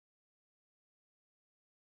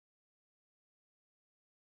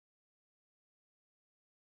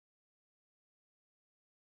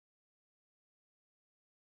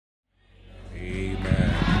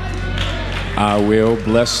I will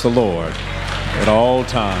bless the Lord at all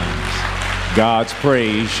times. God's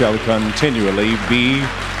praise shall continually be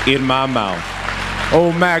in my mouth.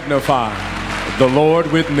 Oh, magnify the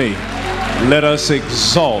Lord with me. Let us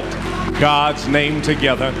exalt God's name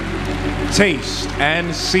together. Taste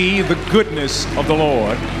and see the goodness of the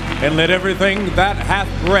Lord, and let everything that hath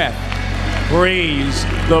breath praise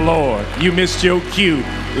the Lord. You missed your cue.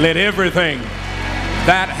 Let everything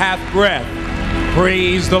that hath breath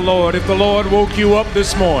praise the Lord. If the Lord woke you up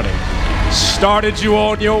this morning, started you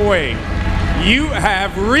on your way, you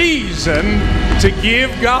have reason to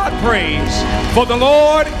give God praise, for the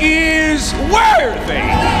Lord is worthy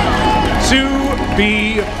to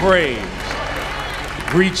be praised.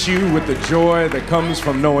 Greet you with the joy that comes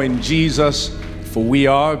from knowing Jesus, for we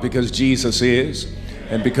are because Jesus is,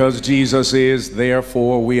 and because Jesus is,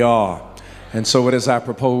 therefore we are. And so it is I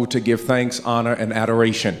propose to give thanks, honor, and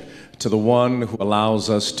adoration to the one who allows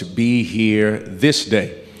us to be here this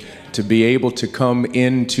day, to be able to come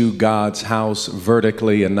into God's house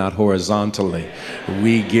vertically and not horizontally.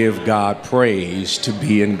 We give God praise to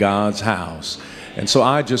be in God's house. And so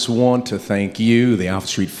I just want to thank you, the Alpha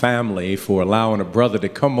Street family, for allowing a brother to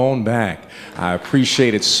come on back. I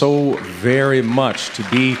appreciate it so very much to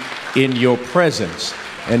be in your presence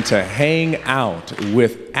and to hang out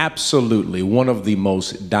with absolutely one of the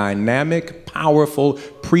most dynamic, powerful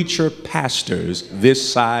preacher pastors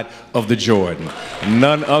this side of the Jordan.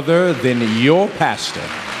 None other than your pastor,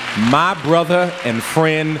 my brother and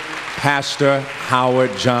friend, Pastor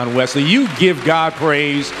Howard John Wesley. You give God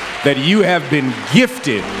praise that you have been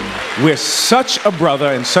gifted with such a brother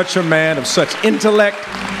and such a man of such intellect,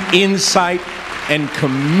 insight, and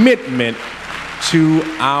commitment to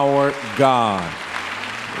our God.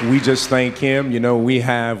 We just thank him. You know, we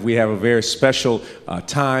have a very special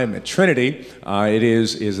time at Trinity. It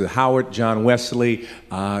is the Howard John Wesley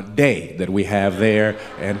Day that we have there,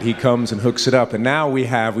 and he comes and hooks it up. And now we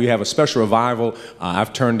have a special revival.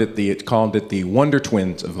 I've called it the Wonder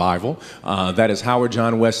Twins revival. That is Howard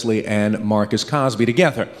John Wesley and Marcus Cosby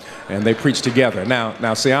together, and they preach together.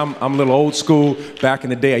 Now, see, I'm a little old school. Back in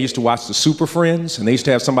the day, I used to watch the Super Friends, and they used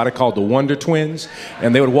to have somebody called the Wonder Twins,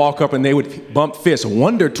 and they would walk up and they would bump fists.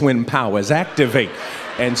 Wonder Twin powers activate.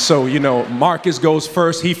 And so, you know, Marcus goes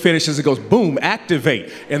first, he finishes, it goes boom, activate.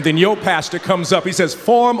 And then your pastor comes up, he says,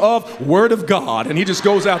 form of Word of God. And he just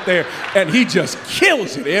goes out there and he just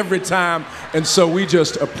kills it every time. And so we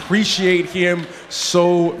just appreciate him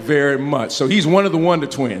so very much. So he's one of the Wonder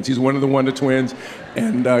Twins. He's one of the Wonder Twins.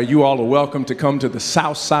 And you all are welcome to come to the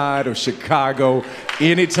south side of Chicago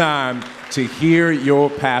anytime to hear your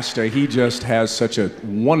pastor. He just has such a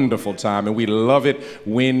wonderful time, and we love it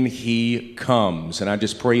when he comes. And I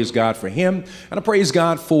just praise God for him, and I praise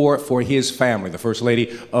God for his family, the First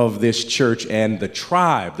Lady of this church, and the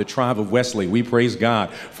tribe of Wesley. We praise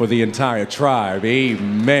God for the entire tribe.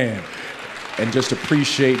 Amen. And just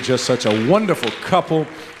appreciate just such a wonderful couple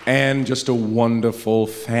and just a wonderful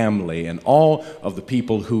family, and all of the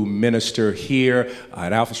people who minister here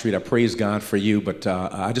at Alpha Street. I praise God for you, but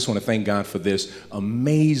I just want to thank God for this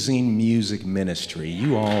amazing music ministry.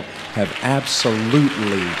 You all have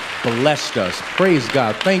absolutely blessed us. Praise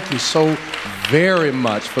God. Thank you so very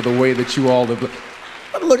much for the way that you all have.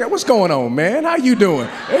 Look at what's going on, man. How you doing?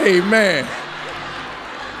 Amen.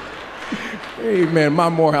 Amen. My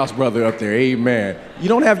Morehouse brother up there. Amen. You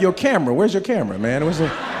don't have your camera. Where's your camera, man?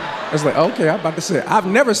 It's like, okay, I'm about to say, I've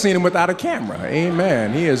never seen him without a camera.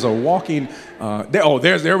 Amen. He is a walking,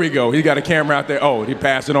 there we go. He got a camera out there. Oh, he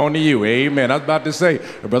passed it on to you. Amen. I was about to say,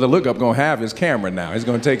 Brother Lookup going to have his camera now. He's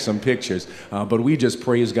going to take some pictures. But we just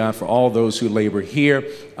praise God for all those who labor here.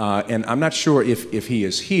 And I'm not sure if he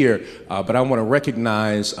is here, but I want to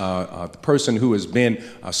recognize the person who has been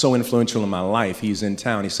so influential in my life. He's in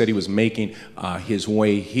town. He said he was making his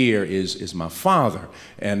way here is my father.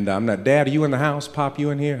 And I'm not, Dad, are you in the house? Pop,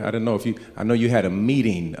 you in here? I don't know if I know you had a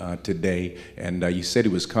meeting today, and you said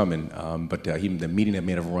he was coming, but the meeting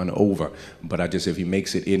may have run over. But if he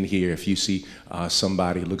makes it in here, if you see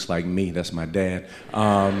somebody who looks like me, that's my dad,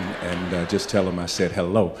 and just tell him I said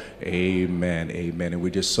hello. Amen, amen. And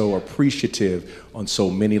we're just so appreciative on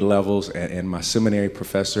so many levels, and my seminary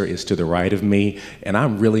professor is to the right of me, and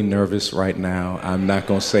I'm really nervous right now. I'm not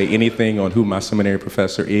going to say anything on who my seminary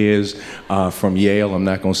professor is from Yale. I'm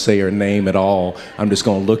not going to say her name at all. I'm just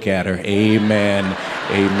going to look at her. Amen,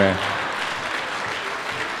 amen.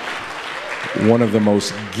 One of the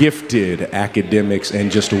most gifted academics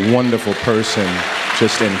and just a wonderful person,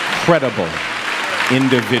 just incredible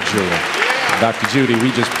individual. Dr. Judy,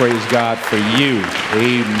 we just praise God for you.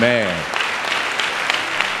 Amen.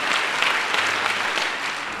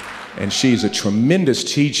 and she's a tremendous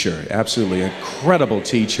teacher, absolutely incredible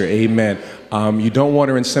teacher, amen. You don't want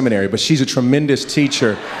her in seminary, but she's a tremendous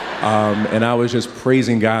teacher, and I was just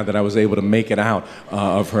praising God that I was able to make it out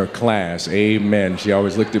of her class, amen. She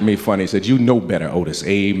always looked at me funny, said, "You know better, Otis,"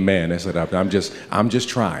 amen. I said, I'm just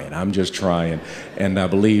trying, and I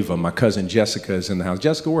believe my cousin Jessica is in the house.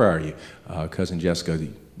 Jessica, where are you? Cousin Jessica,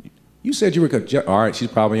 you said you were, all right, she's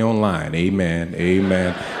probably online, amen,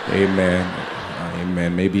 amen, amen.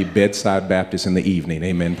 Amen. Maybe bedside Baptist in the evening.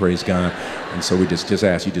 Amen. Praise God. And so we just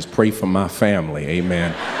ask you, just pray for my family.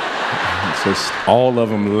 Amen. It's just all of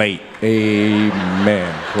them late.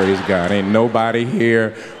 Amen. Praise God. Ain't nobody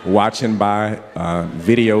here watching by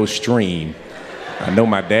video stream. I know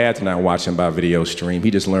my dad's not watching by video stream.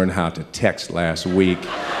 He just learned how to text last week.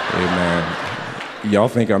 Amen. Y'all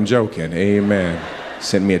think I'm joking. Amen.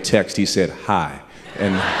 Sent me a text. He said, "Hi."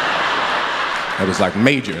 And that was like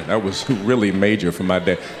major. That was really major for my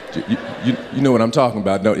dad. You know what I'm talking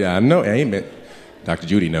about, don't you? Yeah, I know. Amen. Dr.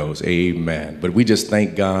 Judy knows. Amen. But we just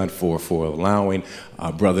thank God for allowing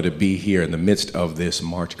our brother to be here in the midst of this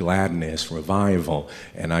March Gladness revival.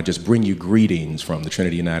 And I just bring you greetings from the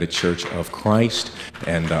Trinity United Church of Christ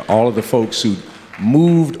and all of the folks who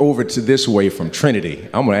moved over to this way from Trinity.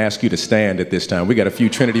 I'm going to ask you to stand at this time. We got a few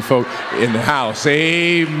Trinity folk in the house.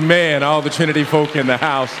 Amen. All the Trinity folk in the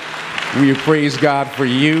house. We praise God for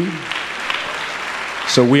you.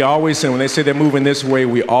 So we always say, when they say they're moving this way,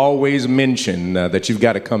 we always mention that you've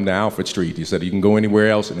got to come to Alfred Street. He said you can go anywhere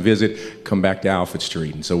else and visit, come back to Alfred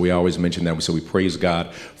Street. And so we always mention that. So we praise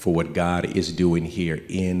God for what God is doing here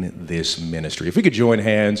in this ministry. If we could join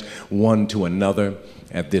hands one to another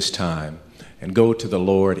at this time and go to the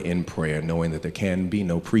Lord in prayer, knowing that there can be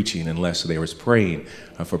no preaching unless there is praying.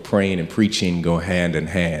 For praying and preaching go hand in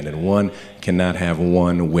hand, and one cannot have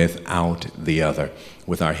one without the other.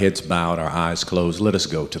 With our heads bowed, our eyes closed, let us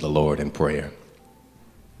go to the Lord in prayer.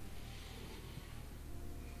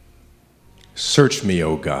 Search me,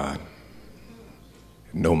 O God.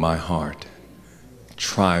 Know my heart.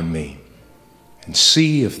 Try me, and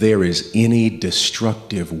see if there is any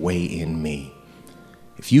destructive way in me.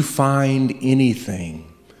 If you find anything,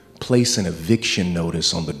 place an eviction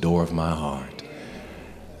notice on the door of my heart.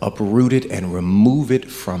 Uproot it and remove it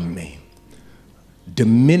from me.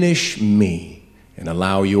 Diminish me and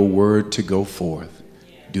allow your word to go forth.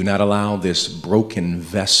 Do not allow this broken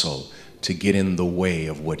vessel to get in the way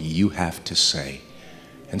of what you have to say.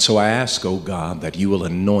 And so I ask, oh God, that you will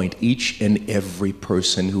anoint each and every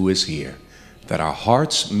person who is here, that our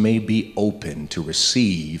hearts may be open to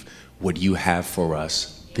receive what you have for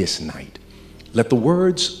us this night. Let the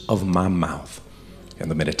words of my mouth and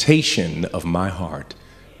the meditation of my heart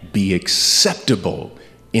be acceptable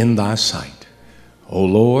in thy sight. O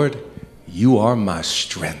Lord, you are my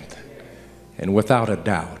strength, and without a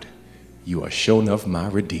doubt, you are shown of my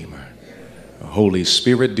Redeemer. Holy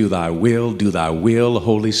Spirit, do thy will,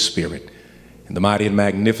 Holy Spirit. In the mighty and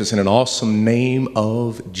magnificent and awesome name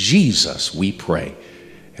of Jesus, we pray.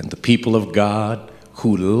 And the people of God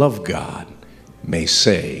who love God may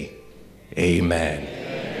say, amen.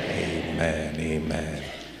 Amen. Amen.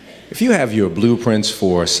 If you have your blueprints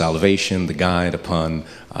for salvation, the guide upon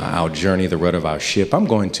our journey, the rudder of our ship, I'm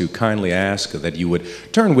going to kindly ask that you would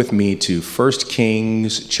turn with me to 1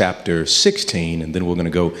 Kings chapter 16, and then we're going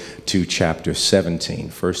to go to chapter 17.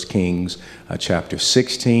 1 Kings chapter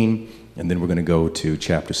 16, and then we're going to go to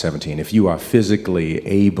chapter 17. If you are physically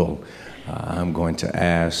able, I'm going to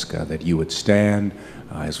ask that you would stand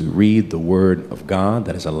as we read the word of God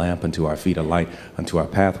that is a lamp unto our feet, a light unto our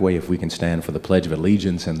pathway. If we can stand for the Pledge of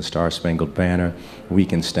Allegiance and the Star-Spangled Banner, we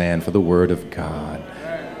can stand for the word of God.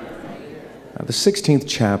 The 16th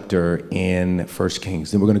chapter in 1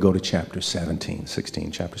 Kings, then we're going to go to chapter 17,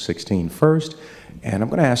 chapter 16 first, and I'm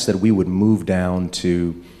going to ask that we would move down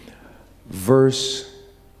to let's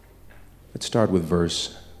start with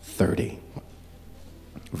verse 30.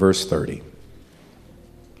 Verse 30.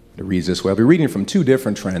 It reads this way. I'll be reading from two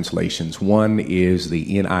different translations. One is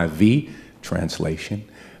the NIV translation.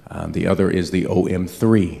 The other is the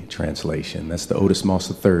OM3 translation. That's the Otis Moss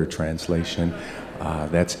III translation.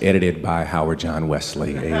 That's edited by Howard John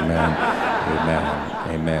Wesley. Amen. Amen.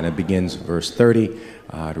 Amen. It begins verse 30.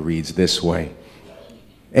 It reads this way.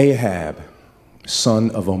 Ahab,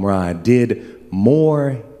 son of Omri, did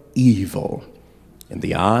more evil in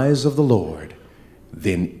the eyes of the Lord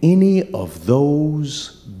than any of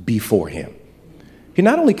those before him. He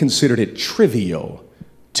not only considered it trivial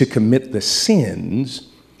to commit the sins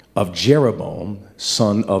of Jeroboam,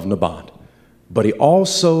 son of Nebat, but he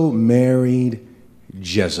also married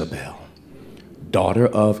Jezebel, daughter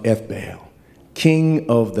of Ethbaal, king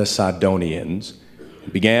of the Sidonians,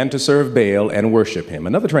 began to serve Baal and worship him.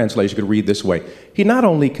 Another translation could read this way: he not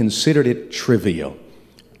only considered it trivial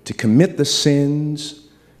to commit the sins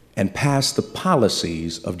and pass the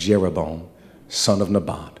policies of Jeroboam, son of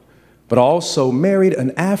Nebat, but also married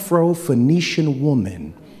an Afro-Phoenician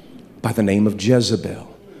woman by the name of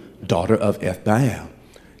Jezebel, daughter of Ethbaal,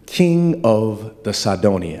 king of the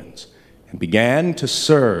Sidonians, and began to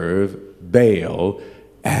serve Baal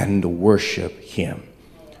and worship him.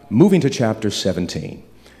 Moving to chapter 17,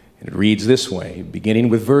 and it reads this way, beginning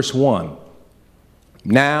with verse 1.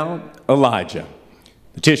 Now Elijah,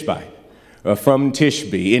 the Tishbite, from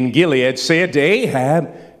Tishbe in Gilead, said to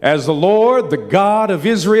Ahab, as the Lord, the God of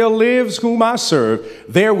Israel lives, whom I serve,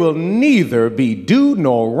 there will neither be dew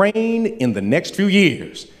nor rain in the next few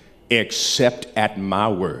years, except at my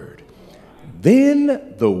word.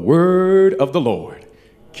 Then the word of the Lord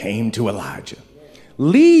came to Elijah.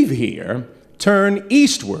 Leave here, turn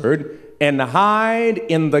eastward, and hide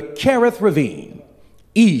in the Kerith ravine,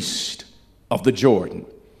 east of the Jordan.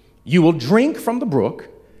 You will drink from the brook,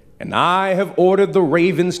 and I have ordered the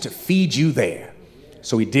ravens to feed you there.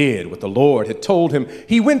 So he did what the Lord had told him.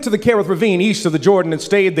 He went to the Kerith ravine east of the Jordan and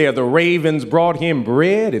stayed there. The ravens brought him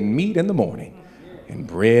bread and meat in the morning, and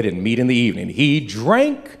bread and meat in the evening. He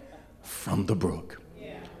drank from the brook.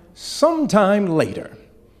 Sometime later,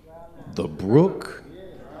 the brook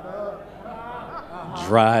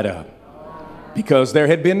dried up because there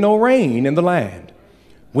had been no rain in the land.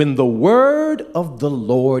 When the word of the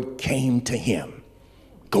Lord came to him,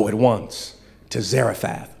 go at once to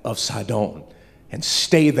Zarephath of Sidon and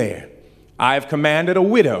stay there. I have commanded a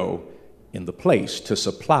widow in the place to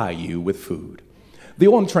supply you with food. The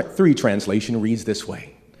OM3 translation reads this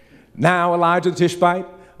way. Now Elijah the Tishbite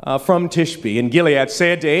from Tishbe in Gilead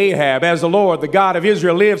said to Ahab, as the Lord, the God of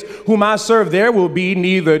Israel lives, whom I serve, there will be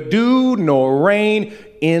neither dew nor rain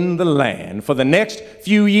in the land for the next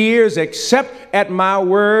few years, except at my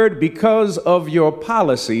word. Because of your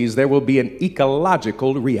policies, there will be an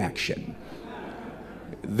ecological reaction.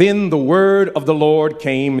 Then the word of the Lord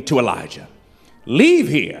came to Elijah. Leave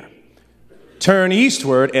here, turn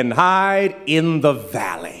eastward, and hide in the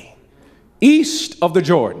valley, east of the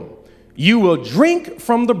Jordan. You will drink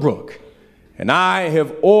from the brook, and I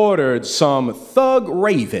have ordered some thug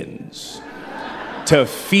ravens to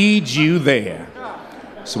feed you there.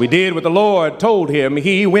 So he did what the Lord told him.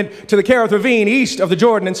 He went to the Kerith ravine east of the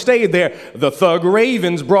Jordan and stayed there. The thug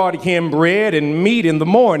ravens brought him bread and meat in the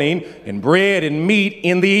morning, and bread and meat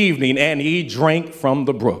in the evening, and he drank from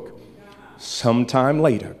the brook. Sometime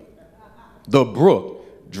later, the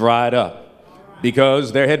brook dried up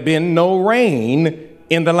because there had been no rain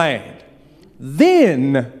in the land.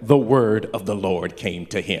 Then the word of the Lord came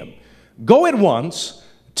to him. Go at once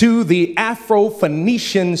to the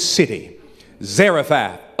Afro-Phoenician city,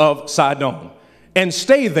 Zarephath of Sidon, and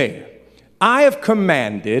stay there. I have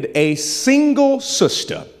commanded a single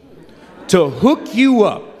sister to hook you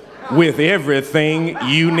up with everything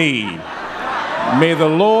you need. May the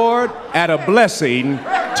Lord add a blessing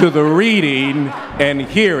to the reading and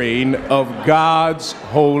hearing of God's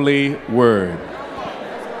holy word.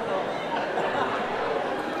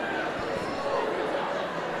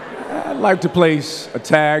 I'd like to place a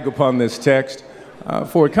tag upon this text,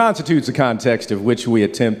 for it constitutes the context of which we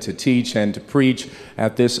attempt to teach and to preach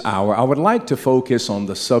at this hour. I would like to focus on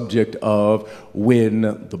the subject of when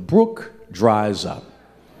the brook dries up.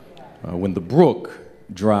 When the brook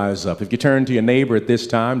dries up. If you turn to your neighbor at this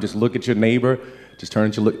time, just look at your neighbor. Just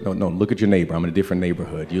turn to look. No, look at your neighbor. I'm in a different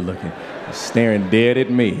neighborhood. You're looking, staring dead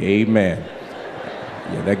at me. Amen.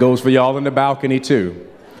 Yeah, that goes for y'all in the balcony too.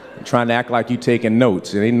 I'm trying to act like you taking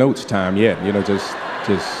notes. It ain't notes time yet. You know, just.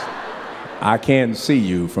 I can't see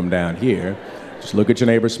you from down here. Just look at your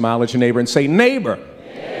neighbor, smile at your neighbor, and say, neighbor.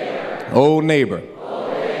 Neighbor. Oh, neighbor.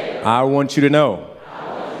 Oh, neighbor. I want you to know,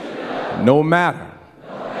 no matter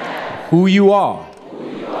who you are,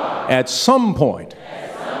 at some point,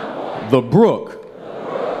 the brook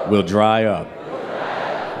will dry up.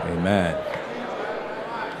 Amen.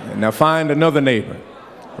 And now find another neighbor.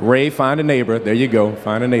 Ray, find a neighbor. There you go.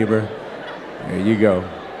 Find a neighbor. There you go.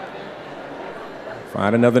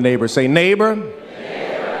 Find another neighbor. Say, neighbor.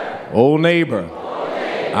 Neighbor. Oh, neighbor. Oh,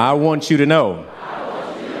 neighbor. I want you to know,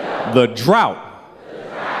 the drought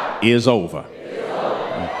is over.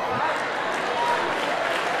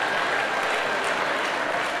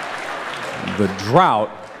 The drought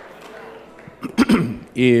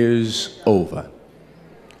is over.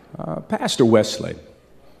 Pastor Wesley,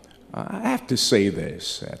 I have to say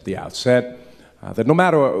this at the outset, that no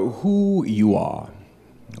matter who you are,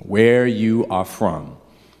 where you are from,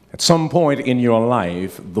 at some point in your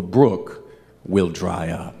life, the brook will dry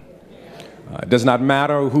up. It does not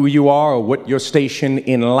matter who you are or what your station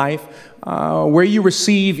in life, where you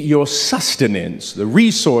receive your sustenance, the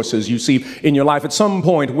resources you see in your life at some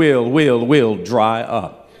point will dry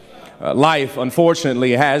up. Life,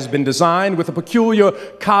 unfortunately, has been designed with a peculiar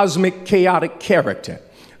cosmic chaotic character,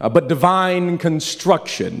 but divine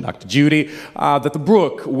construction, Dr. Judy, that the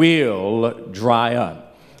brook will dry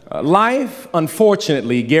up. Life,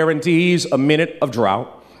 unfortunately, guarantees a minute of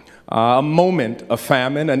drought, a moment of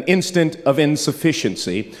famine, an instant of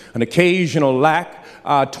insufficiency, an occasional lack,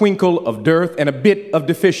 a twinkle of dearth, and a bit of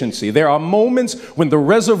deficiency. There are moments when the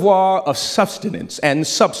reservoir of sustenance and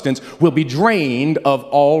substance will be drained of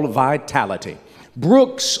all vitality.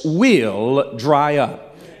 Brooks will dry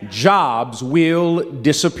up. Jobs will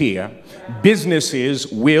disappear. Businesses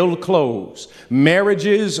will close.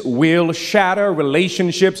 Marriages will shatter.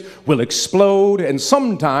 Relationships will explode. And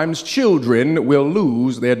sometimes children will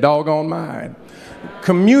lose their doggone mind.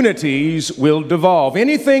 Communities will devolve.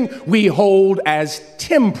 Anything we hold as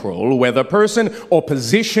temporal, whether person or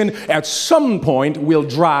position, at some point will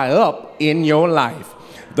dry up in your life.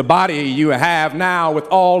 The body you have now, with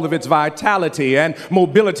all of its vitality and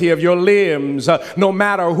mobility of your limbs, no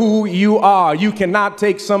matter who you are, you cannot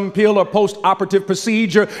take some pill or post-operative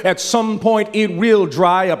procedure. At some point, it will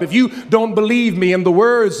dry up. If you don't believe me, in the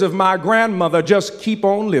words of my grandmother, just keep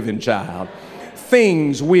on living, child.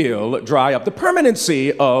 Things will dry up. The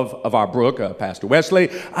permanency of our brook, Pastor Wesley,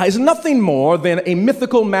 is nothing more than a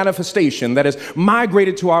mythical manifestation that has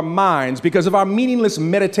migrated to our minds because of our meaningless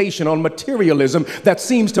meditation on materialism that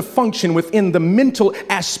seems to function within the mental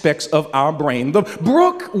aspects of our brain. The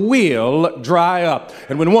brook will dry up.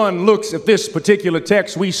 And when one looks at this particular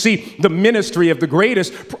text, we see the ministry of the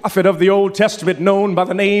greatest prophet of the Old Testament, known by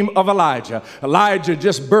the name of Elijah. Elijah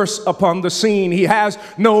just bursts upon the scene. He has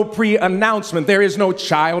no pre-announcement. There is no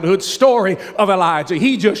childhood story of Elijah.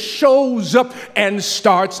 He just shows up and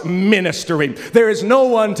starts ministering. There is no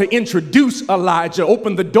one to introduce Elijah,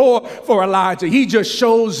 open the door for Elijah. He just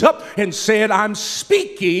shows up and said, I'm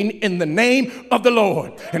speaking in the name of the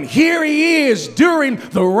Lord. And here he is during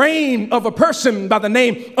the reign of a person by the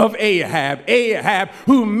name of Ahab. Ahab,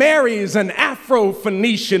 who marries an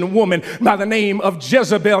Afro-Phoenician woman by the name of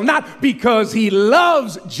Jezebel, not because he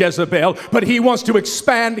loves Jezebel, but he wants to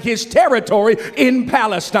expand his territory in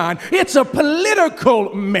Palestine. It's a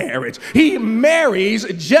political marriage. He marries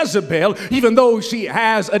Jezebel, even though she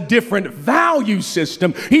has a different value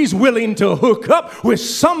system. He's willing to hook up with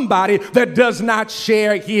somebody that does not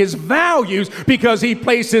share his values because he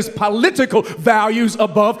places political values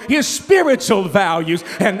above his spiritual values.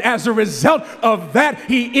 And as a result of that,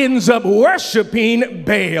 he ends up worshiping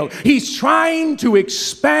Baal. He's trying to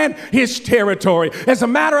expand his territory. As a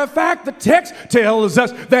matter of fact, the text tells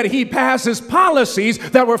us that he passes policies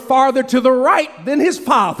that were farther to the right than his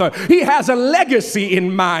father. He has a legacy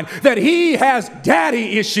in mind, that he has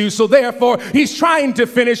daddy issues, so therefore he's trying to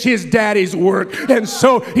finish his daddy's work. And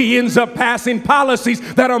so he ends up passing policies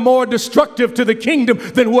that are more destructive to the kingdom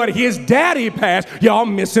than what his daddy passed. Y'all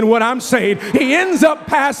missing what I'm saying. He ends up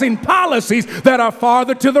passing policies that are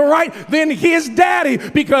farther to the right than his daddy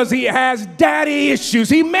because he has daddy issues.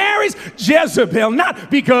 He marries Jezebel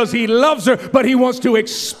not because he loves her, but he wants to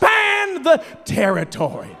expand the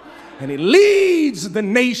territory. And he leads the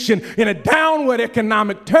nation in a downward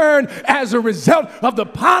economic turn as a result of the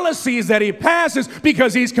policies that he passes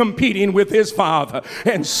because he's competing with his father.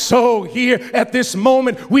 And so here at this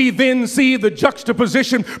moment, we then see the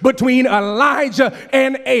juxtaposition between Elijah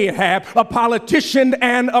and Ahab, a politician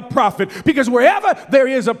and a prophet. Because wherever there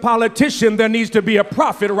is a politician, there needs to be a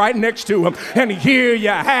prophet right next to him. And here you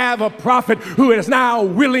have a prophet who is now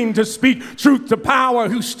willing to speak truth to power,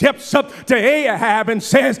 who steps up to Ahab and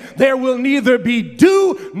says, there will neither be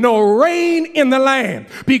dew nor rain in the land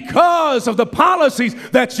because of the policies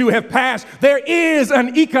that you have passed. There is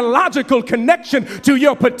an ecological connection to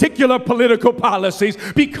your particular political policies.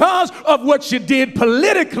 Because of what you did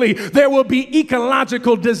politically, there will be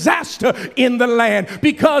ecological disaster in the land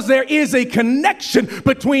because there is a connection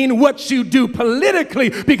between what you do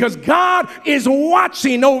politically, because God is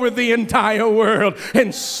watching over the entire world.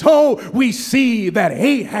 And so we see that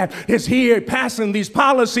Ahab is here passing these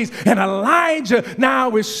policies, and Elijah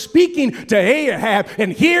now is speaking to Ahab,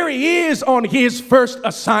 and here he is on his first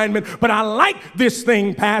assignment. But I like this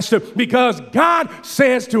thing, Pastor, because God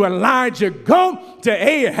says to Elijah, go to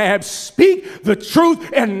Ahab, speak the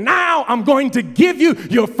truth, and now I'm going to give you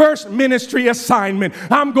your first ministry assignment.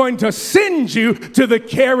 I'm going to send you to the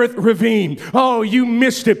Kerith Ravine. Oh, you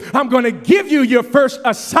missed it. I'm going to give you your first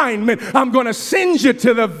assignment. I'm going to send you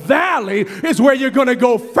to the valley, is where you're going to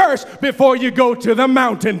go first before you go to the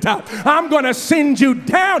mountaintop. mountaintop. I'm going to send you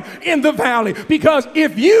down in the valley, because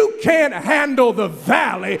if you can't handle the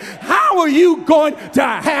valley, how are you going to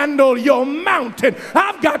handle your mountain?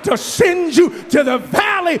 I've got to send you to the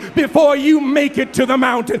valley before you make it to the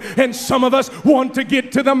mountain. And some of us want to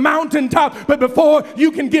get to the mountaintop, but before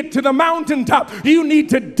you can get to the mountaintop, you need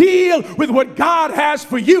to deal with what God has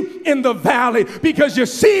for you in the valley. Because you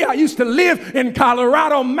see, I used to live in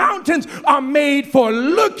Colorado. Mountains are made for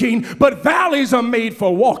looking, but valleys are made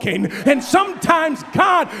for walking. And sometimes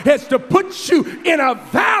God has to put you in a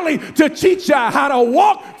valley to teach you how to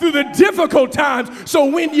walk through the difficult times. So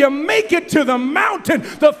when you make it to the mountain,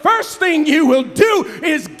 the first thing you will do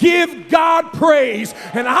is give God praise.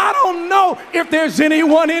 And I don't know if there's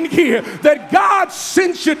anyone in here that God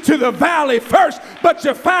sent you to the valley first, but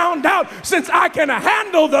you found out, since I can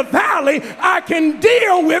handle the valley, I can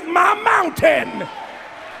deal with my mountain.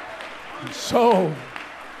 And so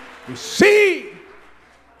you see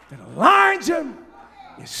that Elijah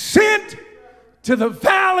is sent to the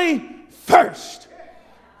valley first.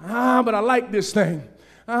 But I like this thing.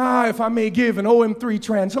 If I may give an OM3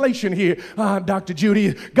 translation here, Dr.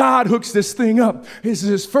 Judy, God hooks this thing up. This is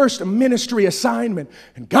his first ministry assignment.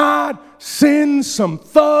 And God sends some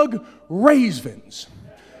thug ravens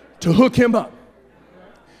to hook him up.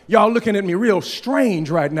 Y'all looking at me real strange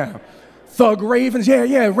right now. Thug ravens?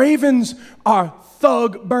 Yeah, ravens are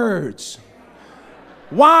thug birds.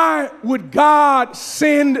 Why would God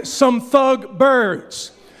send some thug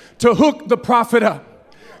birds to hook the prophet up?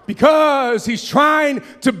 Because he's trying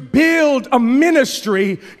to build a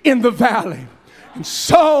ministry in the valley. And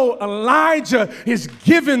so Elijah is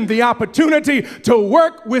given the opportunity to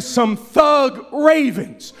work with some thug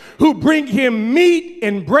ravens who bring him meat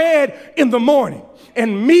and bread in the morning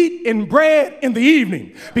and meat and bread in the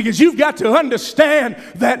evening. Because you've got to understand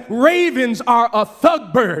that ravens are a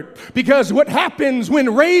thug bird. Because what happens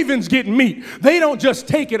when ravens get meat, they don't just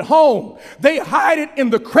take it home. They hide it in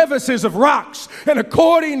the crevices of rocks. And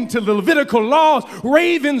according to the Levitical laws,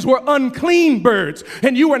 ravens were unclean birds,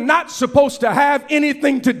 and you were not supposed to have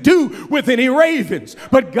anything to do with any ravens.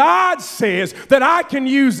 But God says that I can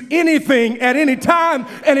use anything at any time,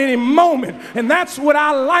 at any moment. And that's what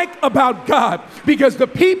I like about God. Because the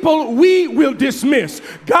people we will dismiss,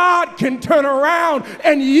 God can turn around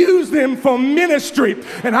and use them for ministry.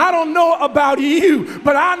 And I don't know about you,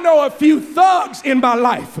 but I know a few thugs in my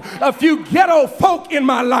life, a few ghetto folk in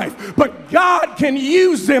my life, but God can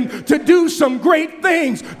use them to do some great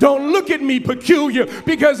things. Don't look at me peculiar,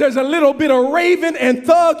 because there's a little bit of raven and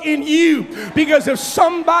thug in you. Because if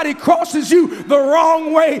somebody crosses you the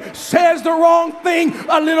wrong way, says the wrong thing,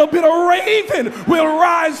 a little bit of raven will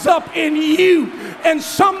rise up in you. And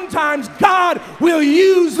sometimes God will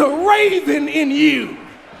use the raven in you.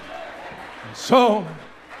 So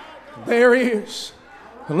there is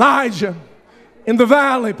Elijah in the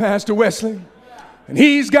valley, Pastor Wesley, and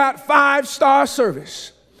he's got 5-star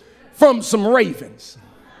service from some ravens.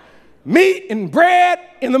 Meat and bread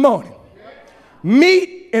in the morning,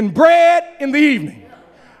 meat and bread in the evening.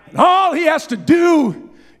 And all he has to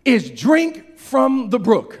do is drink from the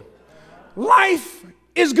brook. Life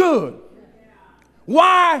is good.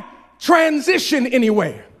 Why transition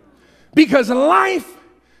anywhere? Because life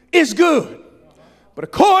is good. But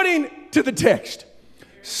according to the text,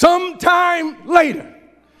 sometime later,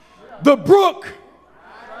 the brook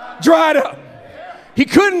dried up. He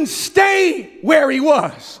couldn't stay where he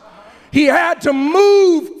was. He had to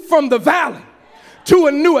move from the valley to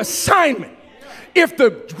a new assignment. If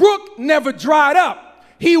the brook never dried up,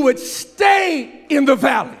 he would stay in the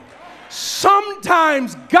valley.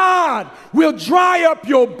 Sometimes God will dry up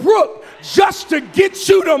your brook just to get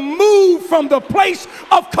you to move from the place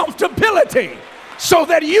of comfortability so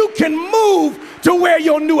that you can move to where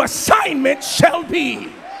your new assignment shall be.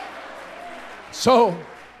 So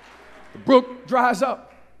the brook dries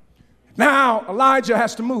up. Now Elijah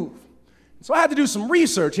has to move. So I had to do some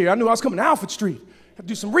research here. I knew I was coming to Alfred Street. I had to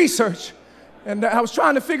do some research. And I was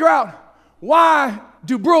trying to figure out, why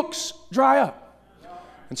do brooks dry up?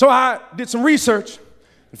 And so I did some research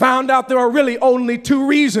and found out there are really only 2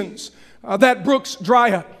 reasons that brooks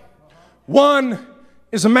dry up. One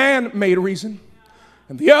is a man-made reason,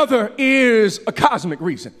 and the other is a cosmic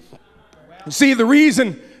reason. You see, the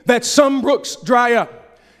reason that some brooks dry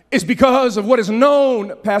up is because of what is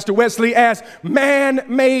known, Pastor Wesley, as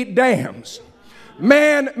man-made dams.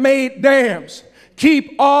 Man-made dams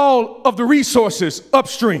keep all of the resources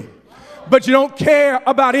upstream, but you don't care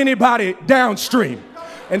about anybody downstream.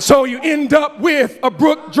 And so you end up with a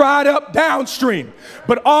brook dried up downstream,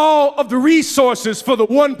 but all of the resources for the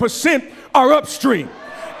 1% are upstream.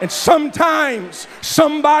 And sometimes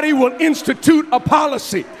somebody will institute a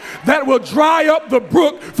policy that will dry up the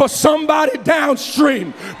brook for somebody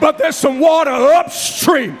downstream. But there's some water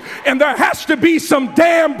upstream, and there has to be some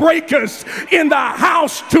dam breakers in the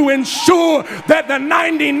house to ensure that the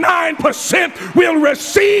 99% will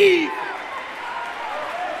receive.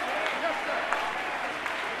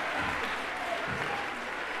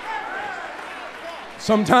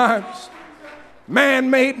 Sometimes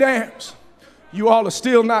man-made dams. You all are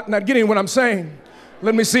still not getting what I'm saying.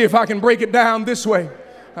 Let me see if I can break it down this way.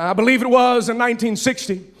 I believe it was in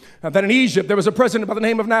 1960 that in Egypt there was a president by the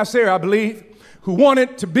name of Nasser, I believe, who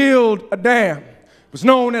wanted to build a dam. It was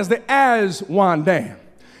known as the Aswan Dam.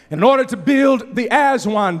 And in order to build the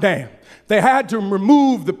Aswan Dam, they had to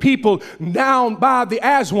remove the people down by the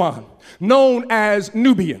Aswan, known as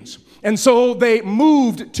Nubians. And so they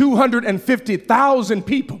moved 250,000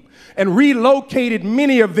 people and relocated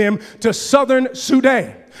many of them to southern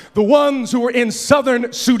Sudan. The ones who were in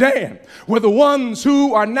southern Sudan were the ones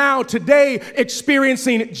who are now today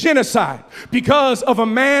experiencing genocide because of a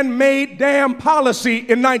man-made dam policy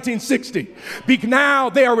in 1960. Now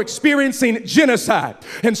they are experiencing genocide.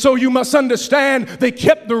 And so you must understand they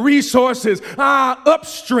kept the resources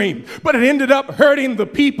upstream, but it ended up hurting the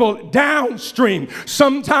people downstream.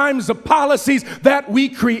 Sometimes the policies that we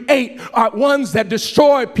create are ones that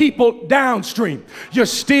destroy people downstream. You're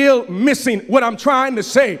still missing what I'm trying to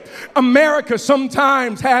say. America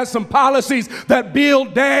sometimes has some policies that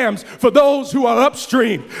build dams for those who are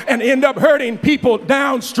upstream and end up hurting people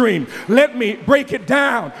downstream. Let me break it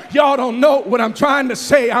down. Y'all don't know what I'm trying to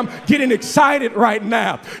say. I'm getting excited right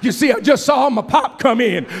now. You see, I just saw my pop come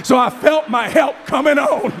in, so I felt my help coming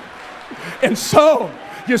on. And so,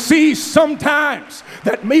 you see, sometimes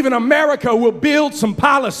that even America will build some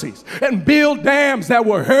policies and build dams that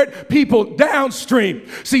will hurt people downstream.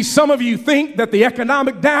 See, some of you think that the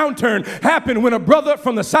economic downturn happened when a brother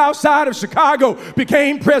from the south side of Chicago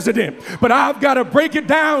became president. But I've got to break it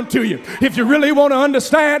down to you. If you really want to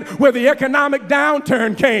understand where the economic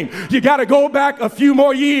downturn came, you got to go back a few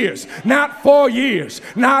more years. Not 4 years,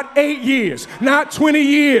 not 8 years, not 20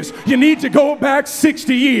 years. You need to go back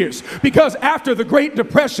 60 years. Because after the Great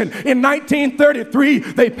Depression in 1933,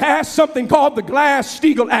 they passed something called the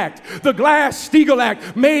Glass-Steagall Act. The Glass-Steagall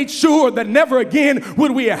Act made sure that never again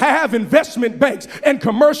would we have investment banks and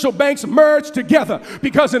commercial banks merged together,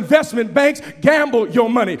 because investment banks gamble your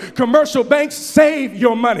money. Commercial banks save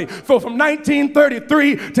your money. So from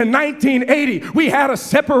 1933 to 1980, we had a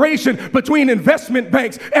separation between investment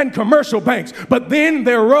banks and commercial banks. But then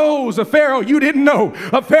there rose a pharaoh you didn't know,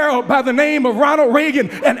 a pharaoh by the name of Ronald Reagan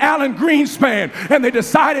and Alan Greenspan, and they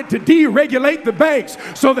decided to deregulate the banks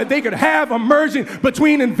so that they could have a merging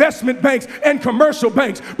between investment banks and commercial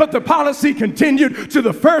banks. But the policy continued to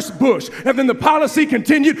the first Bush, and then the policy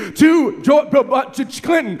continued to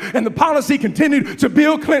Clinton, and the policy continued to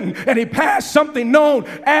Bill Clinton, and he passed something known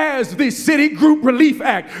as the Citigroup Relief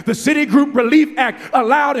Act. The Citigroup Relief Act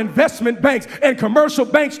allowed investment banks and commercial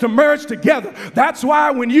banks to merge together. That's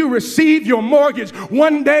why when you receive your mortgage,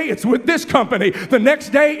 one day it's with this company, the next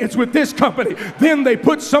day it's with this company. Then they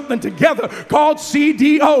put something together called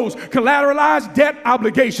CDOs, collateralized debt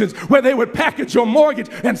obligations, where they would package your mortgage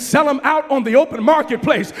and sell them out on the open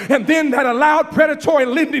marketplace. And then that allowed predatory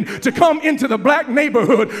lending to come into the black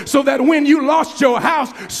neighborhood, so that when you lost your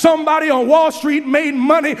house, somebody on Wall Street made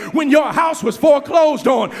money when your house was foreclosed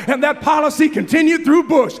on. And that policy continued through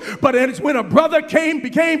Bush. But it's when a brother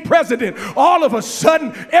became president, all of a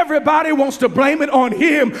sudden everybody wants to blame it on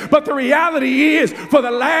him. But the reality is, for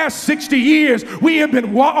the last 60 years, we have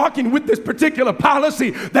been walking with this particular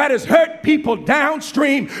policy that has hurt people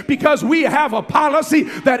downstream, because we have a policy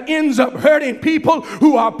that ends up hurting people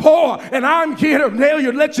who are poor. And I'm here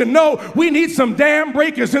to let you know we need some dam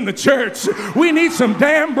breakers in the church. We need some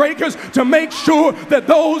dam breakers to make sure that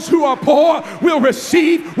those who are poor will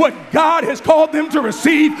receive what God has called them to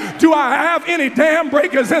receive. Do I have any dam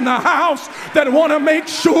breakers in the house that want to make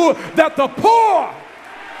sure that the poor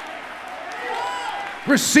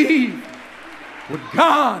receive what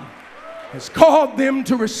God has called them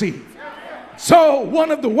to receive? So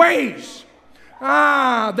one of the ways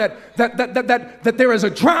that there is a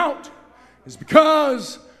drought is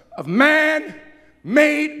because of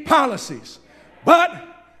man-made policies. But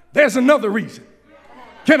there's another reason.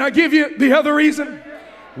 Can I give you the other reason?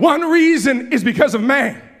 One reason is because of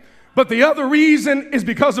man, but the other reason is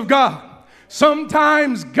because of God.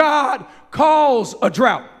 Sometimes God calls a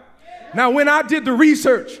drought. Now, when I did the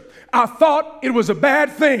research, I thought it was a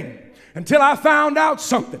bad thing until I found out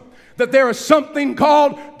something, that there is something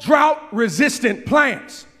called drought-resistant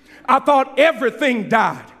plants. I thought everything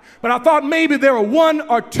died. but I thought maybe there were 1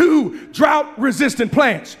 or 2 drought-resistant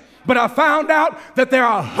plants. But I found out that there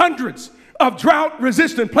are hundreds of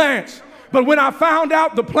drought-resistant plants. But when I found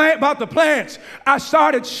out about the plants, I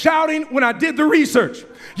started shouting when I did the research.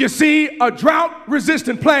 You see, a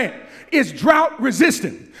drought-resistant plant is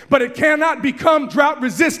drought-resistant, but it cannot become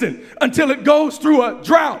drought-resistant until it goes through a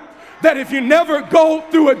drought. That if you never go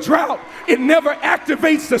through a drought, it never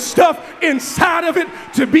activates the stuff inside of it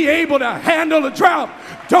to be able to handle a drought.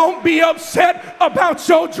 Don't be upset about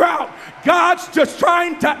your drought. God's just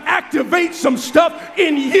trying to activate some stuff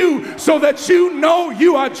in you so that you know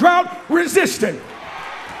you are drought resistant.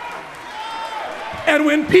 And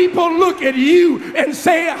when people look at you and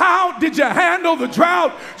say, how did you handle the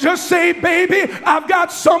drought? Just say, baby, I've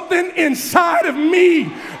got something inside of me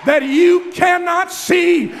that you cannot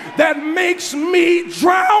see that makes me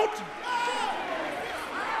drought.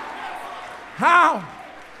 How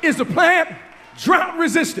is the plant drought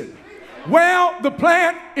resistant? Well, the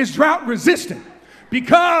plant is drought resistant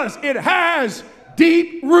because it has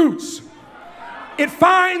deep roots. It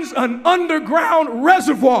finds an underground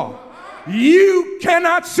reservoir you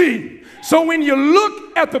cannot see. So when you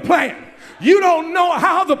look at the plant, you don't know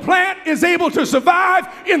how the plant is able to survive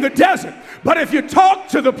in the desert. But if you talk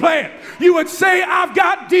to the plant, you would say, I've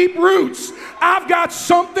got deep roots. I've got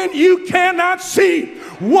something you cannot see.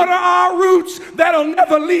 What are our roots that'll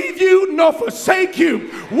never leave you nor forsake you?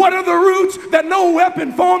 What are the roots that no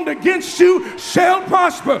weapon formed against you shall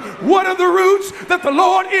prosper? What are the roots that the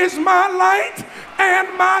Lord is my light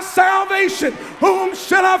and my salvation? Whom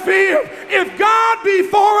shall I fear? If God be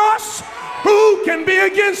for us, who can be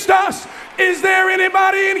against us? Is there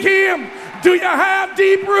anybody in here? Do you have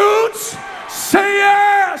deep roots? Say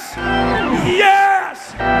yes.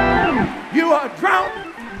 Yes. You are drought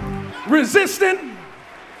resistant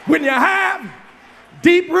when you have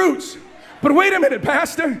deep roots. But wait a minute,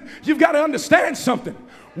 Pastor. You've got to understand something.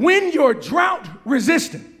 When you're drought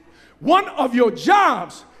resistant, one of your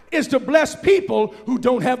jobs is to bless people who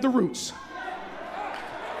don't have the roots.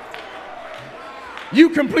 You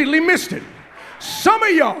completely missed it. Some of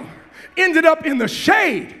y'all ended up in the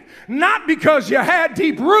shade, not because you had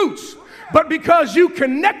deep roots, but because you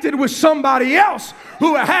connected with somebody else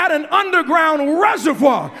who had an underground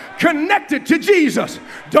reservoir connected to Jesus.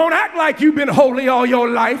 Don't act like you've been holy all your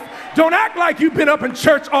life. Don't act like you've been up in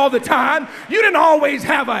church all the time. You didn't always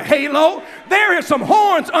have a halo. There is some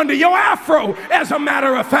horns under your afro, as a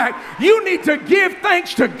matter of fact. You need to give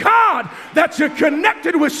thanks to God that you're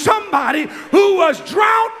connected with somebody who was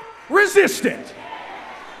drought resistant.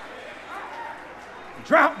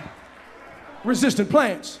 Drought resistant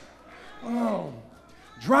plants. Oh,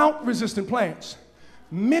 drought resistant plants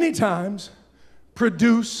many times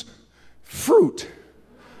produce fruit,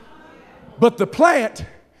 but the plant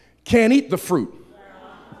can't eat the fruit.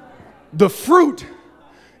 The fruit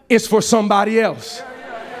is for somebody else.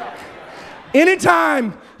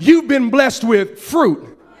 Anytime you've been blessed with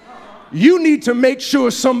fruit, you need to make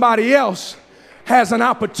sure somebody else has an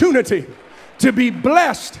opportunity to be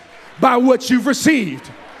blessed by what you've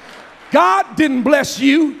received. God didn't bless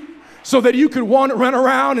you so that you could run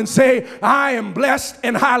around and say, I am blessed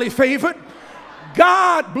and highly favored.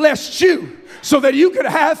 God blessed you so that you could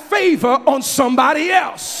have favor on somebody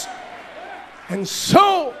else. And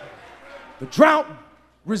so the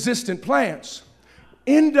drought-resistant plants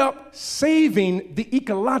end up saving the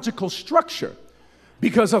ecological structure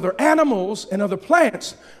because other animals and other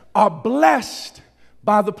plants are blessed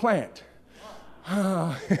by the plant.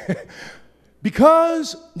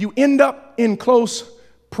 Because you end up in close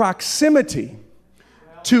proximity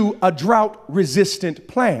to a drought-resistant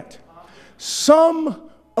plant, some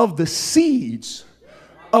of the seeds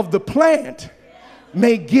of the plant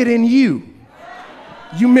may get in you.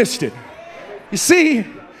 You missed it. You see,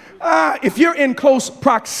 if you're in close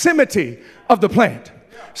proximity of the plant,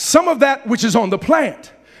 some of that which is on the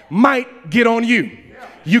plant might get on you.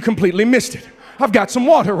 You completely missed it. I've got some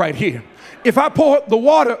water right here. If I pour the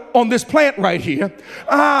water on this plant right here,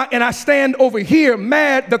 and I stand over here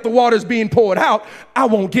mad that the water is being poured out, I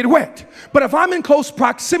won't get wet. But if I'm in close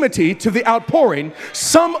proximity to the outpouring,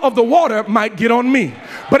 some of the water might get on me.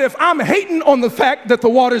 But if I'm hating on the fact that the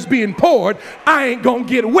water is being poured, I ain't gonna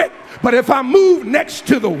get wet. But if I move next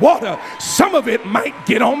to the water, some of it might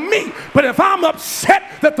get on me. But if I'm upset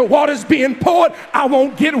that the water's being poured, I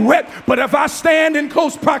won't get wet. But if I stand in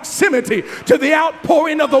close proximity to the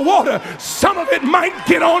outpouring of the water, some of it might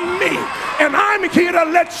get on me. And I'm here to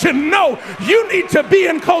let you know, you need to be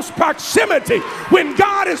in close proximity. When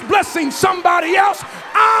God is blessing somebody else,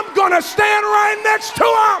 I'm gonna stand right next to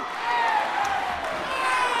him.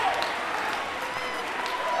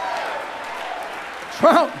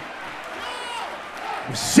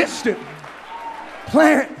 resistant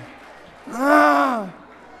plant.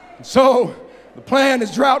 So the plant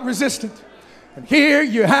is drought resistant. And here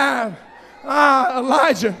you have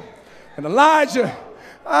Elijah. And Elijah,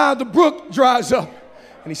 the brook dries up.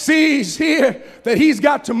 And he sees here that he's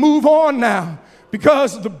got to move on now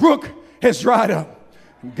because the brook has dried up.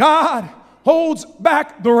 And God holds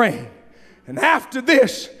back the rain. And after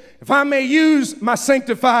this, if I may use my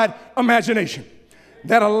sanctified imagination,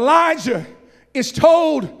 that Elijah is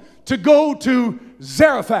told to go to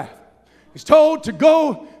Zarephath. He's told to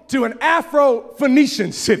go to an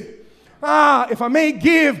Afro-Phoenician city. If I may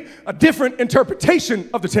give a different interpretation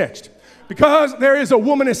of the text, because there is a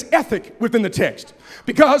womanist ethic within the text,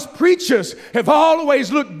 because preachers have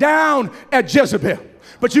always looked down at Jezebel.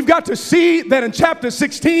 But you've got to see that in chapter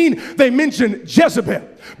 16, they mention Jezebel.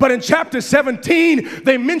 But in chapter 17,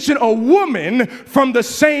 they mention a woman from the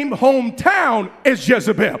same hometown as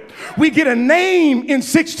Jezebel. We get a name in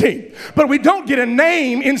 16, but we don't get a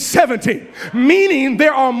name in 17, meaning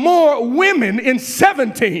there are more women in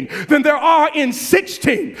 17 than there are in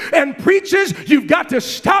 16. And preachers, you've got to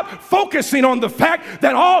stop focusing on the fact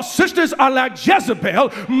that all sisters are like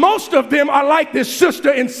Jezebel. Most of them are like this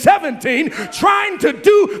sister in 17, trying to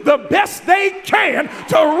do the best they can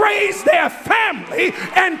to raise their family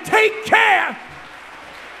and take care.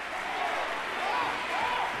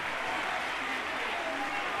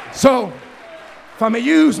 So, if I may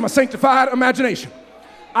use my sanctified imagination,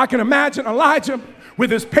 I can imagine Elijah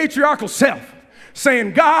with his patriarchal self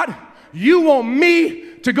saying, God, you want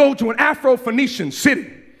me to go to an Afro-Phoenician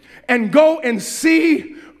city and go and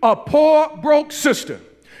see a poor, broke sister,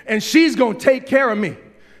 and she's going to take care of me.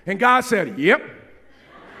 And God said, yep.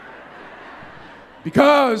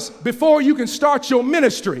 Because before you can start your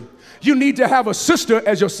ministry, you need to have a sister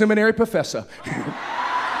as your seminary professor.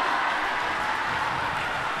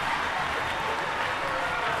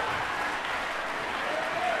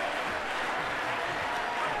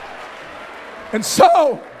 And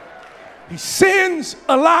so he sends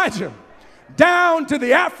Elijah down to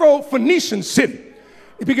the Afro-Phoenician city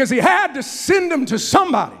because he had to send him to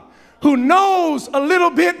somebody who knows a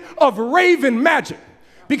little bit of raven magic.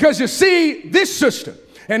 Because you see, this sister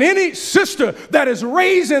and any sister that is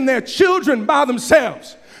raising their children by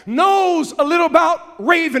themselves knows a little about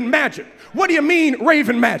raven magic. What do you mean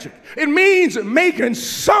raven magic? It means making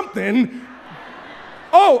something.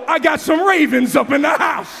 Oh, I got some ravens up in the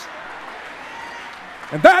house.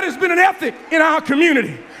 And that has been an ethic in our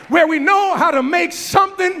community where we know how to make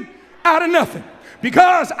something out of nothing.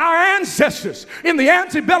 Because our ancestors in the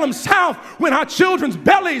antebellum South, when our children's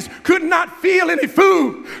bellies could not feel any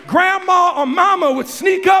food, grandma or mama would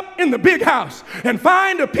sneak up in the big house and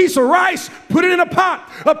find a piece of rice, put it in a pot,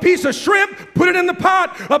 a piece of shrimp, put it in the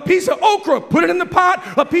pot, a piece of okra, put it in the pot,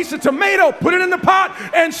 a piece of tomato, put it in the pot,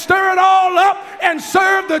 and stir it all up and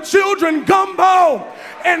serve the children gumbo.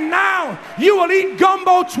 And now you will eat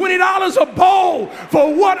gumbo $20 a bowl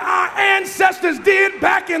for what our ancestors did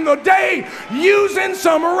back in the day using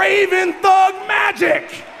some raven thug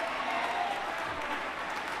magic.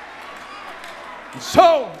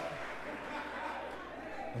 So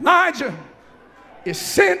Elijah is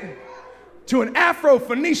sent to an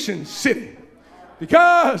Afro-Phoenician city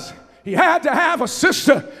because he had to have a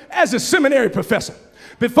sister as a seminary professor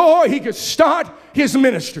before he could start his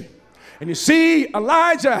ministry. And you see,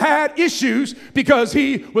 Elijah had issues because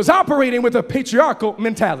he was operating with a patriarchal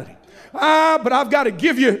mentality. But I've got to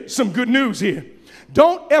give you some good news here.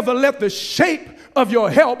 Don't ever let the shape of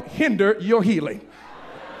your help hinder your healing.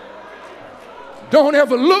 Don't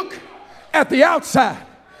ever look at the outside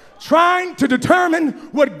trying to determine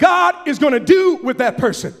what God is going to do with that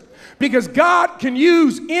person. Because God can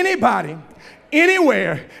use anybody,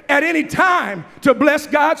 anywhere, at any time to bless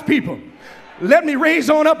God's people. Let me raise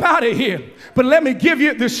on up out of here. But let me give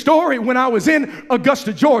you this story when I was in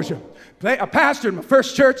Augusta, Georgia. I pastored my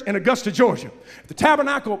first church in Augusta, Georgia. The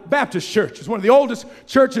Tabernacle Baptist Church is one of the oldest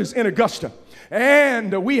churches in Augusta.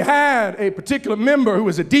 And we had a particular member who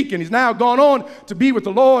was a deacon. He's now gone on to be with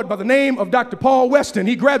the Lord by the name of Dr. Paul Weston.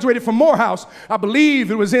 He graduated from Morehouse. I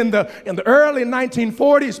believe it was in the early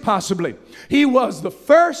 1940s, possibly. He was the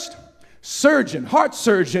first surgeon, heart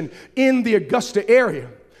surgeon in the Augusta area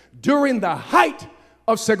during the height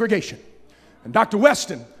of segregation. And Dr.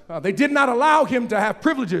 Weston, they did not allow him to have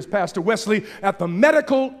privileges, Pastor Wesley, at the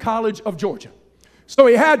Medical College of Georgia. So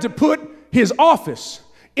he had to put his office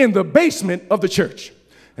in the basement of the church.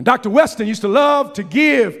 And Dr. Weston used to love to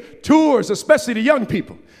give tours, especially to young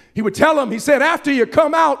people. He would tell them, he said, after you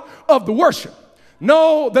come out of the worship,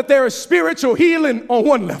 know that there is spiritual healing on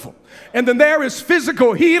one level, and then there is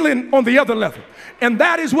physical healing on the other level. And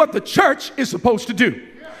that is what the church is supposed to do.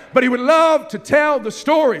 But he would love to tell the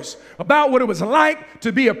stories about what it was like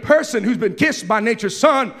to be a person who's been kissed by nature's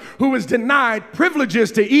son, who was denied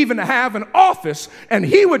privileges to even have an office. And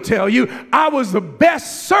he would tell you, I was the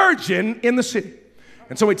best surgeon in the city.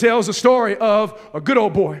 And so he tells the story of a good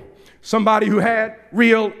old boy, somebody who had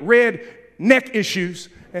real red neck issues.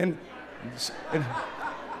 And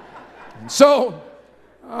so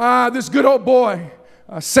this good old boy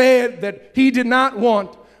said that he did not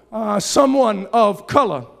want someone of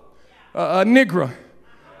color, a Negro.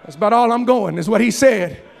 That's about all I'm going, is what he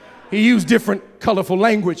said. He used different colorful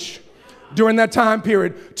language during that time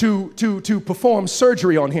period to perform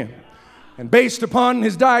surgery on him. And based upon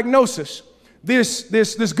his diagnosis,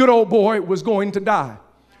 this good old boy was going to die.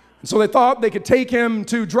 And so they thought they could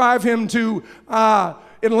drive him to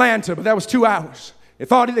Atlanta, but that was 2 hours. They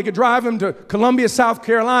thought they could drive him to Columbia, South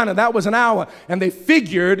Carolina. That was an hour. And they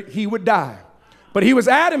figured he would die. But he was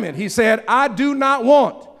adamant. He said, I do not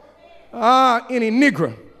want any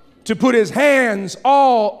Negro to put his hands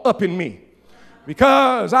all up in me,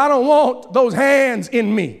 because I don't want those hands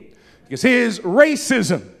in me. Because his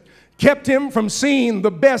racism kept him from seeing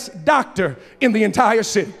the best doctor in the entire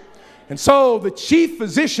city. And so the chief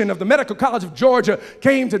physician of the Medical College of Georgia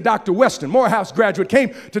came to Dr. Weston, Morehouse graduate,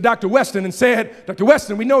 came to Dr. Weston and said, Dr.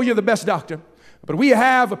 Weston, we know you're the best doctor, but we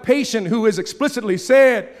have a patient who has explicitly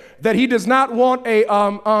said that he does not want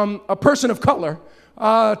a person of color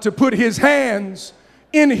to put his hands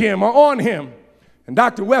in him or on him. And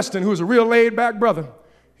Dr. Weston, who was a real laid-back brother,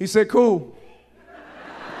 he said, cool.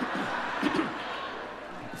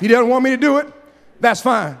 If he doesn't want me to do it, that's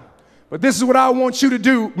fine. But this is what I want you to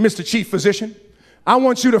do, Mr. Chief Physician. I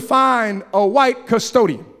want you to find a white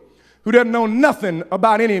custodian who doesn't know nothing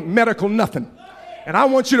about any medical nothing. And I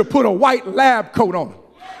want you to put a white lab coat on him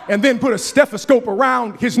and then put a stethoscope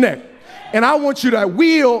around his neck. And I want you to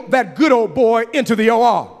wheel that good old boy into the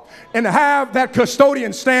OR and have that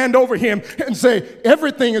custodian stand over him and say,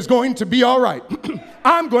 everything is going to be all right.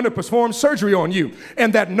 I'm going to perform surgery on you,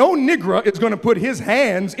 and that no Negro is going to put his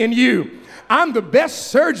hands in you. I'm the best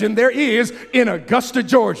surgeon there is in Augusta,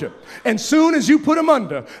 Georgia. And soon as you put him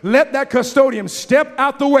under, let that custodian step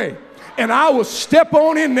out the way, and I will step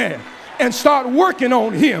on in there and start working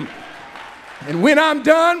on him. And when I'm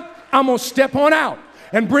done, I'm going to step on out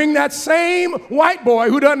and bring that same white boy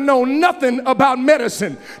who doesn't know nothing about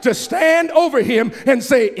medicine to stand over him and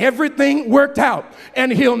say, everything worked out.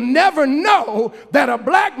 And he'll never know that a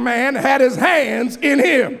black man had his hands in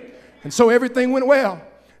him. And so everything went well.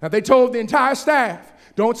 Now they told the entire staff,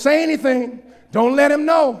 don't say anything. Don't let him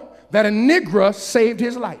know that a Negro saved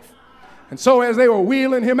his life. And so as they were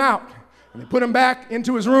wheeling him out, and they put him back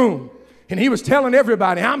into his room, and he was telling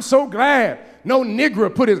everybody, I'm so glad no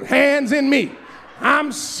Negro put his hands in me.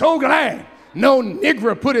 I'm so glad no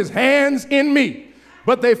Negro put his hands in me.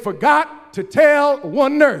 But they forgot to tell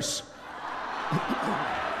one nurse.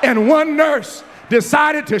 And one nurse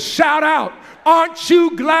decided to shout out, aren't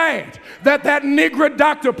you glad that Negro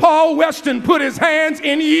Dr. Paul Weston put his hands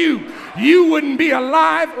in you? You wouldn't be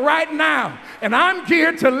alive right now. And I'm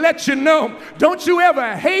here to let you know, don't you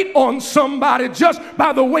ever hate on somebody just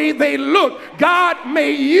by the way they look. God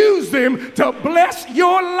may use them to bless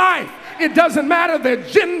your life. It doesn't matter their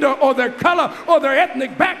gender or their color or their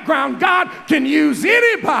ethnic background. God can use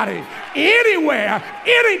anybody, anywhere,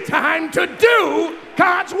 anytime to do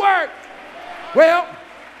God's work. Well,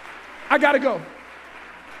 I got to go.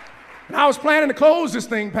 And I was planning to close this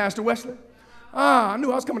thing, Pastor Wesley. I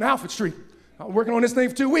knew I was coming to Alfred Street. I was working on this thing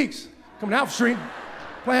for 2 weeks. Coming to Alfred Street.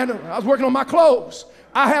 I was working on my clothes.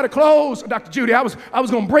 I had to close, Dr. Judy. I was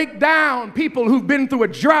going to break down people who've been through a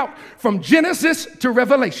drought from Genesis to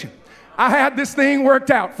Revelation. I had this thing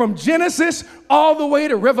worked out from Genesis all the way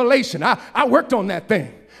to Revelation. I worked on that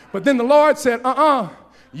thing. But then the Lord said,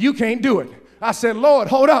 you can't do it. I said, Lord,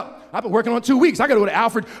 hold up. I've been working on it 2 weeks. I got to go to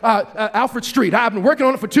Alfred Street. I've been working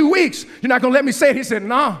on it for 2 weeks. You're not going to let me say it? He said,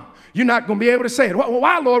 no, you're not going to be able to say it.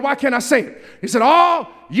 Why, Lord? Why can't I say it? He said, all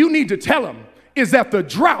you need to tell him is that the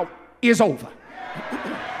drought is over.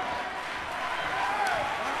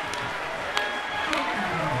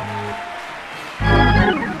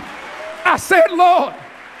 I said, Lord,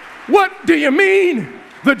 what do you mean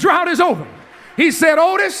the drought is over? He said,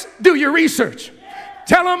 Otis, do your research.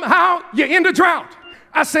 Tell them how you end a drought.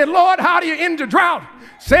 I said, Lord, how do you end a drought?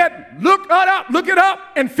 Said, look it up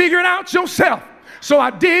and figure it out yourself. So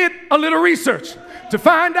I did a little research to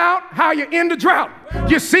find out how you end a drought.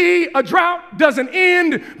 You see, a drought doesn't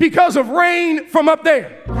end because of rain from up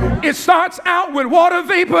there. It starts out with water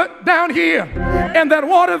vapor down here, and that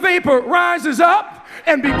water vapor rises up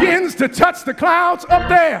and begins to touch the clouds up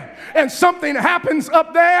there. And something happens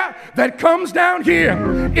up there that comes down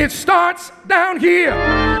here. It starts down here,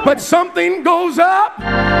 but something goes up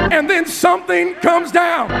and then something comes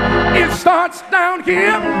down. It starts down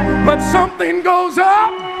here, but something goes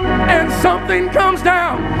up and something comes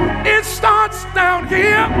down. It starts down here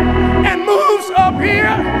and moves up here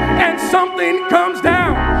and something comes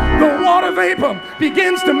down. The water vapor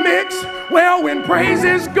begins to mix. Well, when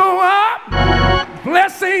praises go up,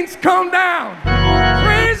 blessings come down.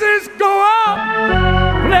 Praises go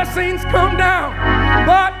up, blessings come down.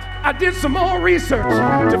 But I did some more research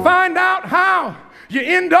to find out how you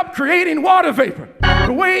end up creating water vapor.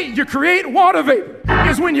 The way you create water vapor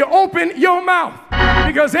is when you open your mouth.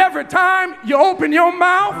 Because every time you open your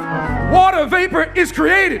mouth, water vapor is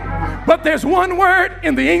created. But there's one word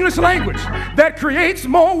in the English language that creates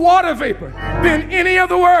more water vapor than any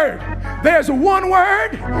other word. There's one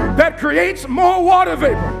word that creates more water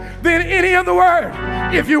vapor than any other word.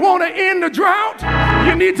 If you want to end the drought,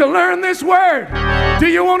 you need to learn this word. Do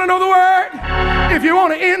you want to know the word? If you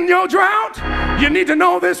want to end your drought, you need to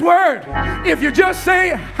know this word. If you just say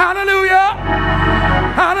hallelujah,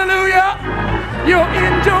 hallelujah, you'll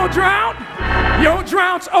end your drought. Your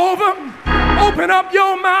drought's over. Open up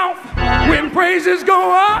your mouth. When praises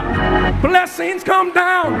go up, blessings come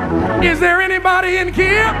down. Is there anybody in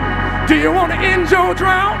here? Do you want to end your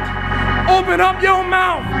drought? Open up your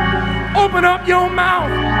mouth. Open up your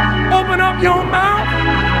mouth. Open up your mouth.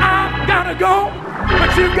 I've got to go.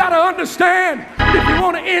 But you've got to understand, if you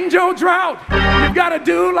want to end your drought, you've got to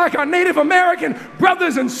do like our Native American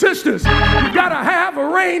brothers and sisters. You've got to have a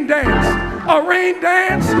rain dance. A rain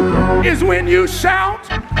dance is when you shout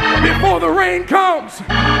before the rain comes.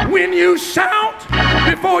 When you shout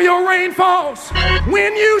before your rain falls.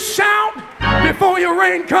 When you shout before your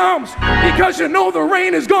rain comes, because you know the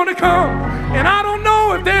rain is going to come. And I don't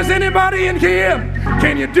know if there's anybody in here.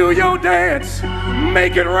 Can you do your dance?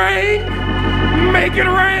 Make it rain. Make it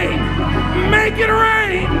rain. Make it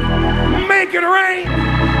rain. Make it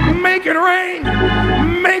rain. Make it rain.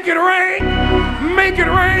 Make it rain. Make it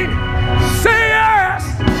rain. Say yes.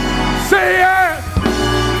 Say yes.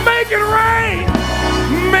 Make it rain.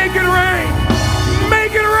 Make it rain.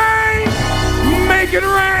 Make it rain. Make it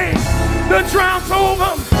rain. The drought's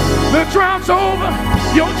over. The drought's over.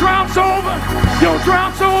 Your drought's over. Your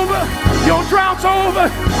drought's over. Your drought's over.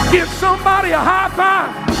 Give somebody a high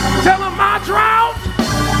five. Tell them my drought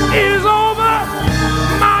is over.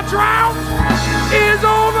 My drought is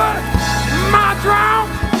over. My drought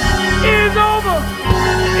is over.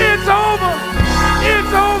 It's over.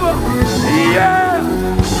 It's over. Yeah.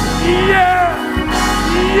 Yeah.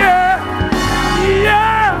 Yeah.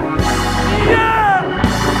 Yeah. Yeah.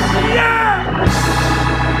 Yeah.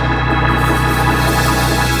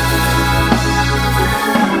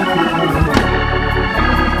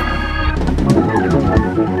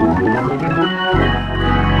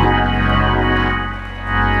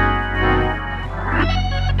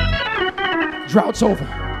 Drought's over.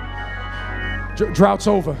 Drought's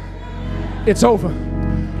over. It's over.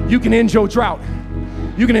 You can end your drought.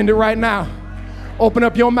 You can end it right now. Open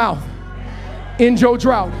up your mouth. End your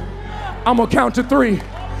drought. I'm gonna count to 3.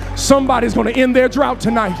 Somebody's gonna end their drought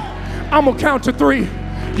tonight. I'm gonna count to 3.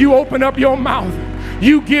 You open up your mouth.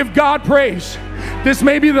 You give God praise. This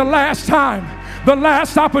may be the last time, the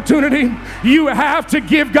last opportunity you have to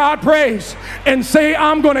give God praise and say,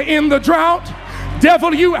 I'm gonna end the drought.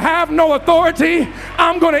 Devil, you have no authority.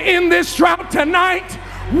 I'm going to end this drought tonight.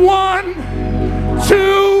 1,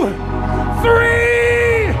 2, 3.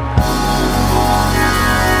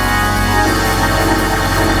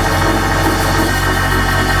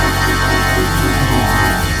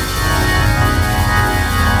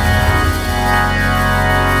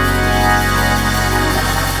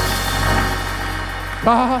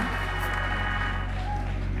 God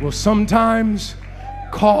will sometimes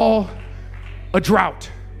call a drought,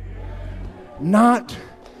 not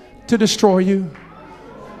to destroy you,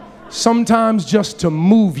 sometimes just to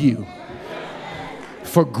move you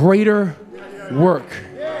for greater work.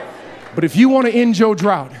 But if you want to end your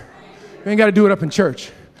drought, you ain't got to do it up in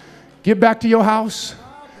church. Get back to your house,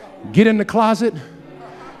 get in the closet,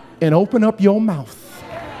 and open up your mouth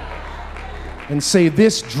and say,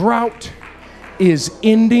 this drought is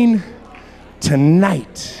ending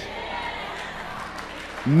tonight.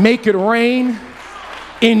 Make it rain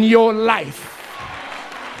in your life.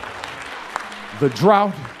 The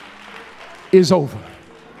drought is over.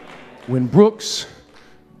 When brooks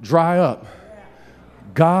dry up,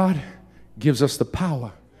 God gives us the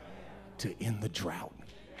power to end the drought.